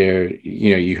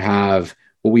 you have,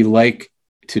 what we like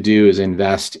to do is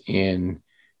invest in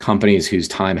companies whose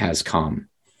time has come,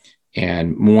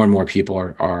 and more people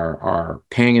are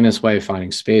paying in this way,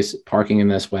 finding space, parking in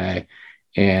this way,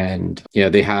 and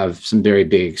they have some very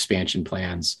big expansion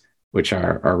plans, which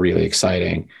are really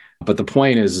exciting. But the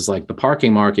point is like the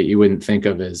parking market, you wouldn't think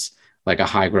of as like a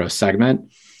high growth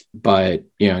segment, but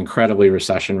incredibly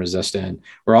recession resistant.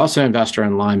 We're also an investor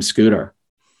in Lime Scooter.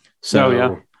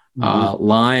 So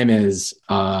Lime is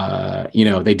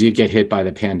they did get hit by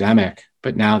the pandemic,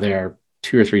 but now they're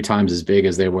 2 or 3 times as big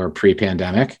as they were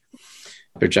pre-pandemic.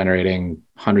 They're generating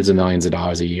hundreds of millions of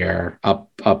dollars a year, up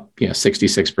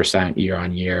 66% year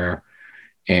on year.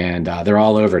 And they're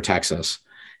all over Texas,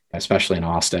 especially in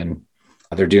Austin.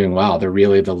 They're doing well. They're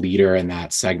really the leader in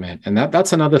that segment. And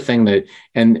that's another thing that,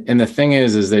 and the thing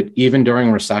is that even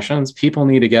during recessions, people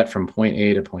need to get from point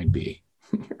A to point B,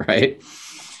 right?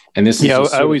 And this is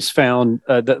I always found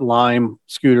that Lime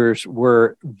scooters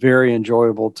were very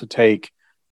enjoyable to take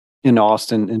in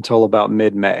Austin until about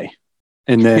mid-May.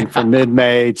 And then from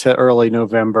mid-May to early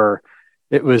November,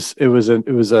 it was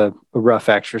a rough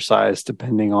exercise,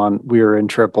 depending on, we were in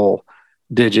triple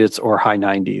digits or high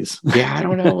 90s. Yeah, I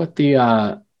don't know what the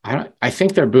I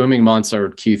think their booming months are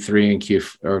Q3 and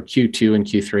Q2 and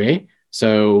Q3.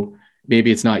 So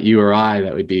maybe it's not you or I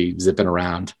that would be zipping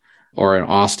around or in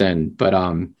Austin, but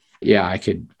yeah, I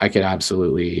could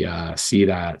absolutely see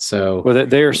that. So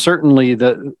they are certainly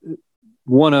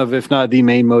one of, if not the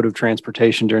main mode of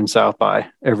transportation during South by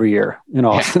every year in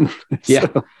Austin. Yeah.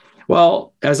 So.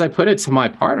 Well, as I put it to my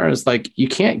partners, like, you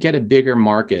can't get a bigger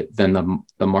market than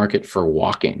the market for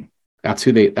walking. That's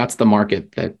the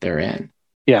market that they're in.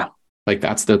 Yeah. Like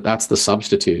that's the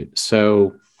substitute.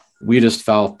 So we just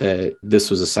felt that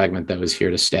this was a segment that was here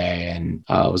to stay and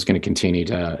was going to continue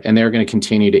and they're going to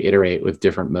continue to iterate with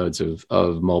different modes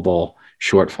of mobile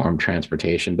short form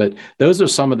transportation. But those are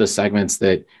some of the segments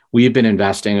that we've been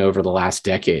investing over the last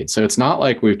decade. So it's not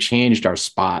like we've changed our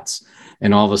spots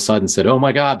and all of a sudden said, oh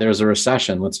my God, there's a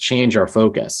recession, let's change our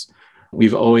focus.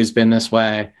 We've always been this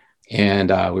way, and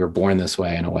we were born this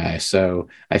way in a way. So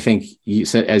I think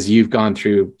as you've gone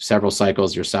through several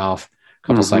cycles yourself,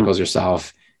 cycles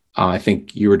yourself, I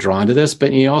think you were drawn to this,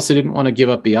 but you also didn't want to give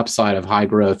up the upside of high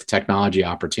growth technology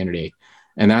opportunity.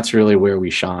 And that's really where we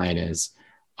shine, is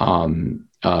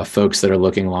folks that are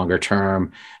looking longer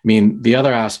term. I mean, the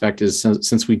other aspect is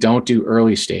since we don't do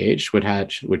early stage,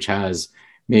 which has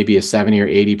maybe a 70 or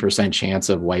 80% chance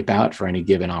of wipeout for any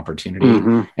given opportunity,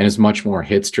 and is much more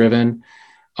hits driven.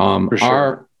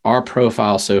 Sure. Our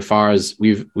profile so far is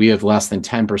we have less than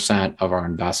 10% of our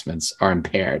investments are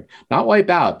impaired, not wipe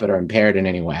out, but are impaired in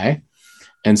any way.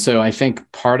 And so I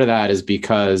think part of that is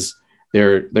because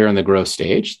they're in the growth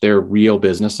stage. They're real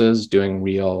businesses doing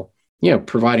real,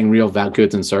 providing real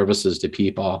goods and services to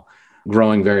people,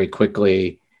 growing very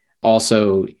quickly.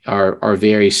 Also are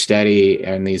very steady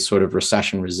in these sort of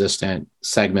recession resistant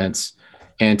segments.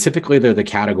 And typically they're the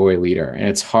category leader. And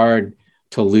it's hard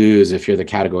to lose if you're the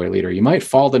category leader. You might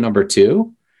fall to number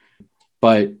 2,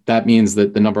 but that means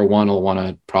that the number 1 will want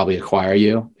to probably acquire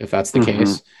you if that's the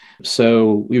case.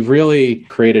 So we've really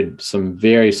created some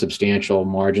very substantial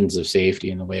margins of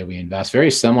safety in the way we invest,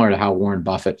 very similar to how Warren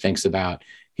Buffett thinks about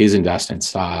his investment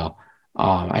style.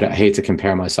 I hate to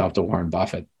compare myself to Warren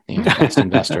Buffett, best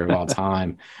investor of all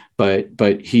time.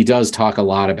 but he does talk a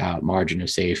lot about margin of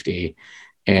safety.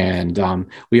 And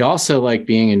we also like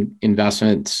being in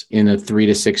investments in a 3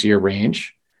 to 6 year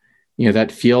range.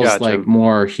 That feels like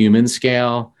more human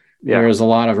scale. Yeah. Whereas a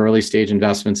lot of early stage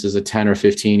investments is a 10 or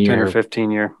 15 year. 10 or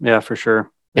 15 year. Yeah, for sure.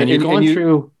 And you're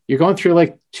going through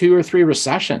like 2 or 3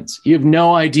 recessions. You have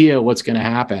no idea what's going to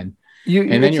happen.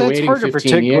 And then you're waiting 15 years. It's hard to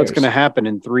predict what's going to happen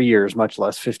in 3 years, much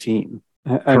less 15.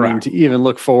 I mean, to even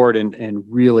look forward and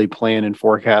really plan and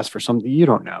forecast for something you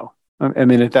don't know. I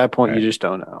mean, at that point, you just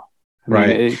don't know. I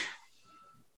mean,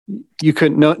 you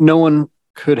couldn't. No one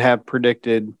could have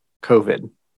predicted COVID.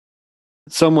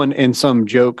 Someone in some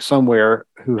joke somewhere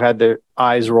who had their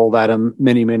eyes rolled at him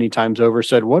many, many times over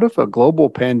said, "What if a global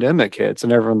pandemic hits?"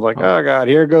 And everyone's like, "Oh God,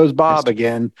 here goes Bob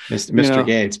again." Mr.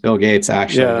 Gates, Bill Gates,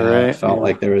 actually felt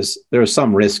like there was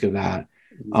some risk of that.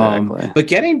 Exactly. But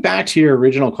getting back to your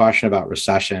original question about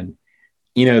recession,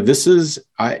 this is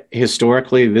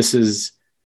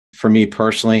for me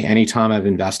personally. Anytime I've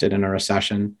invested in a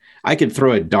recession, I could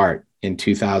throw a dart in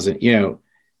 2000.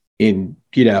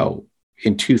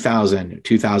 In 2000,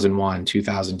 2001,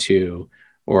 2002,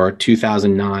 or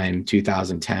 2009,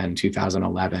 2010,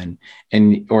 2011,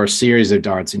 or a series of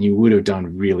darts, and you would have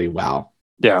done really well.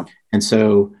 Yeah. And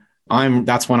so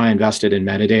that's when I invested in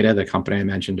Metadata, the company I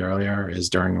mentioned earlier, is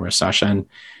during a recession.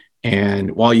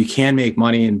 And while you can make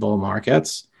money in bull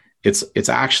markets, it's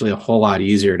actually a whole lot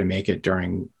easier to make it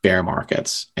during bear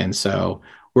markets. And so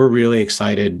we're really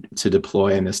excited to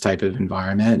deploy in this type of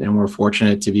environment. And we're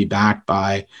fortunate to be backed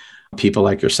by people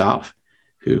like yourself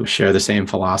who share the same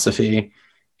philosophy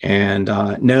and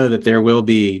know that there will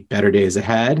be better days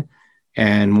ahead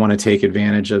and want to take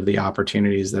advantage of the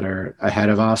opportunities that are ahead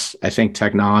of us. I think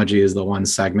technology is the one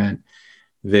segment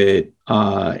that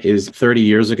is 30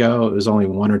 years ago, it was only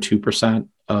 1 or 2%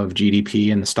 of GDP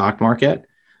in the stock market.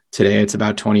 Today, it's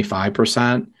about 25%.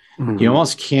 Mm-hmm. You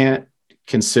almost can't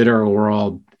consider a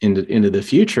world into the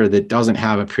future that doesn't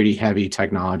have a pretty heavy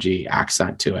technology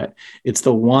accent to it.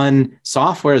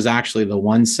 Software is actually the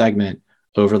one segment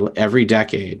over every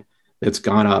decade that's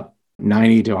gone up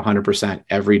 90 to 100%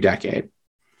 every decade.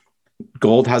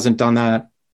 Gold hasn't done that.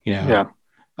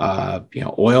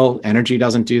 Oil, energy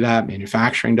doesn't do that.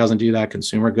 Manufacturing doesn't do that.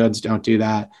 Consumer goods don't do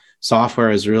that. Software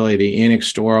is really the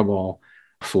inexorable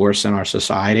force in our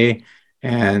society.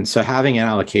 And so having an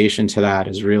allocation to that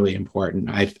is really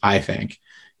important, I think,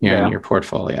 in your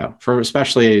portfolio, for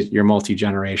especially your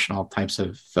multi-generational types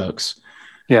of folks.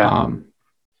 Yeah.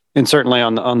 And certainly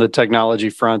on the technology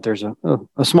front, there's a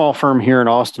small firm here in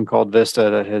Austin called Vista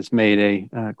that has made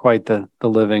quite the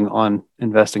living on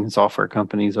investing in software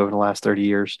companies over the last 30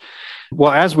 years.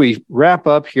 Well, as we wrap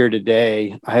up here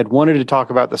today, I had wanted to talk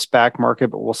about the SPAC market,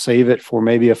 but we'll save it for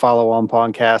maybe a follow-on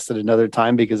podcast at another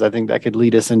time, because I think that could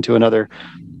lead us into another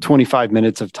 25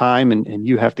 minutes of time and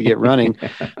you have to get running.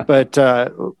 But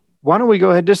why don't we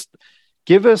go ahead, just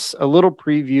give us a little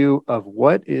preview of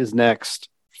what is next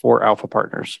for Alpha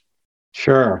Partners.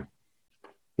 Sure.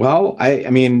 Well, I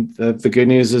mean, the good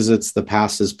news is it's the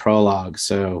past is prologue.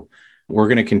 So we're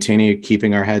going to continue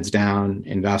keeping our heads down,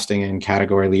 investing in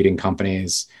category leading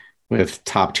companies with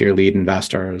top tier lead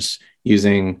investors,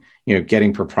 using,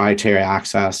 getting proprietary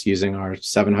access, using our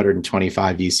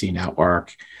 725 VC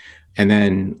network, and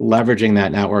then leveraging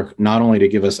that network not only to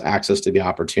give us access to the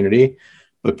opportunity,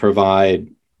 but provide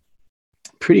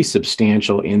pretty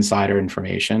substantial insider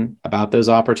information about those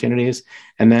opportunities,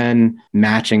 and then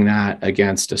matching that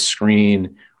against a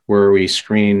screen where we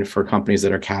screen for companies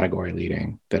that are category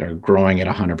leading, that are growing at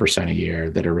 100% a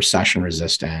year, that are recession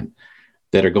resistant,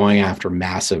 that are going after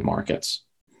massive markets,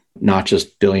 not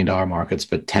just billion-dollar markets,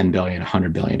 but $10 billion,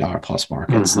 $100 billion plus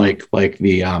markets,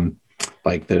 mm-hmm.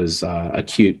 like those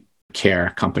acute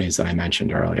care companies that I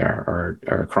mentioned earlier,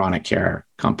 or chronic care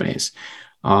companies.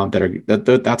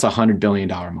 That's a $100 billion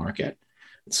market.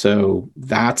 So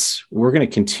we're going to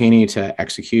continue to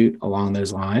execute along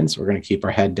those lines. We're going to keep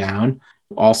our head down.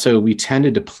 Also, we tend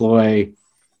to deploy,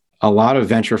 a lot of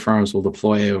venture firms will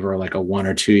deploy over like a 1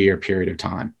 or 2 year period of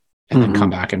time and mm-hmm. then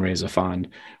come back and raise a fund.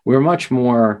 We're much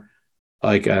more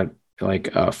like a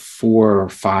 4 or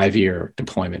 5 year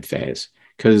deployment phase,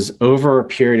 because over a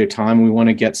period of time, we want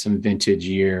to get some vintage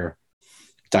year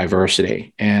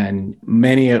diversity. And I'm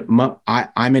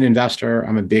an investor.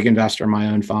 I'm a big investor in my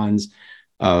own funds.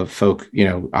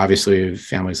 Obviously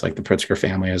families like the Pritzker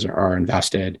families are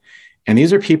invested. And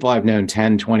these are people I've known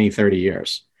 10, 20, 30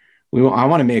 years. I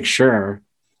want to make sure,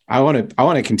 I want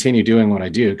to continue doing what I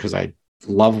do because I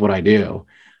love what I do.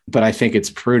 But I think it's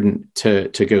prudent to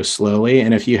go slowly.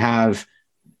 And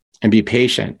be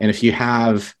patient. And if you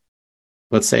have,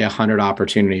 let's say 100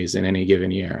 opportunities in any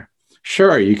given year,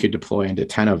 Sure, you could deploy into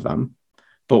 10 of them,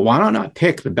 but why not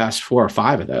pick the best 4 or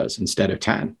 5 of those instead of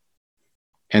 10?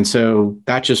 And so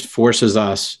that just forces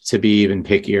us to be even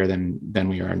pickier than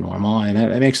we are normal. And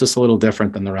it makes us a little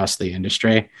different than the rest of the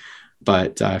industry.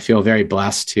 But I feel very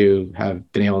blessed to have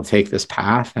been able to take this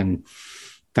path. And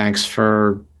thanks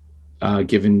for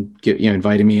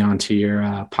inviting me onto your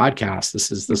podcast. This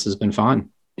has been fun.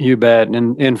 You bet.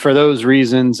 And for those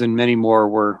reasons and many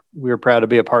more, we're proud to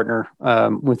be a partner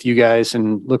with you guys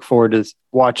and look forward to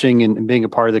watching and being a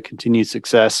part of the continued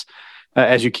success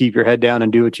as you keep your head down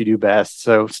and do what you do best.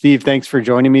 So, Steve, thanks for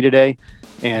joining me today,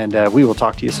 and we will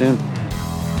talk to you soon.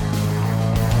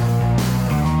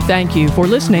 Thank you for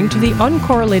listening to the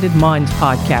Uncorrelated Minds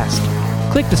podcast.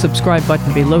 Click the subscribe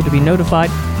button below to be notified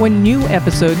when new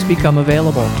episodes become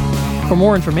available. For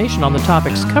more information on the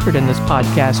topics covered in this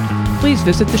podcast, please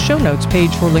visit the show notes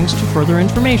page for links to further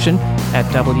information at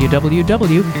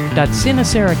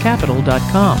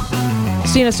www.sinaceracapital.com.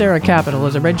 Sinacera Capital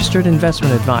is a registered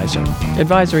investment advisor.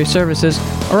 Advisory services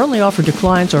are only offered to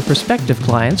clients or prospective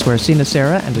clients where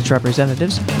Sinacera and its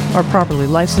representatives are properly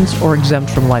licensed or exempt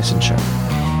from licensure.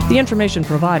 The information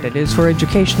provided is for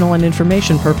educational and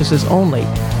information purposes only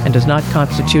and does not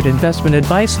constitute investment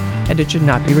advice, and it should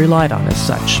not be relied on as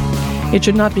such. It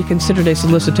should not be considered a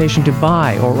solicitation to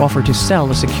buy or offer to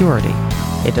sell a security.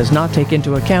 It does not take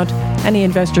into account any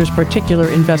investor's particular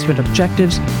investment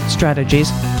objectives, strategies,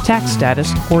 tax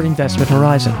status, or investment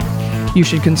horizon. You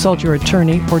should consult your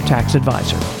attorney or tax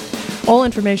advisor. All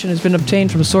information has been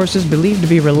obtained from sources believed to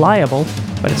be reliable,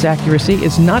 but its accuracy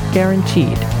is not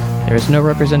guaranteed. There is no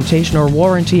representation or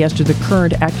warranty as to the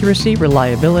current accuracy,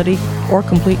 reliability, or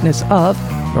completeness of,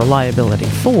 or liability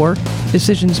for,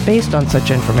 decisions based on such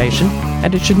information,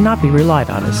 and it should not be relied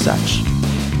on as such.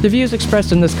 The views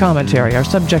expressed in this commentary are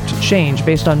subject to change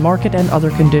based on market and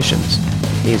other conditions.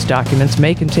 These documents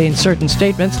may contain certain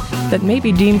statements that may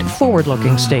be deemed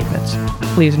forward-looking statements.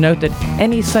 Please note that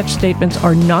any such statements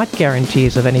are not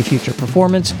guarantees of any future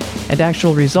performance, and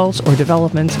actual results or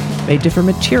developments may differ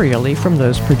materially from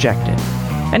those projected.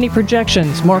 Any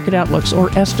projections, market outlooks,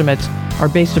 or estimates are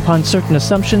based upon certain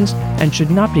assumptions and should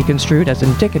not be construed as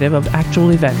indicative of actual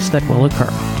events that will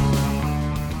occur.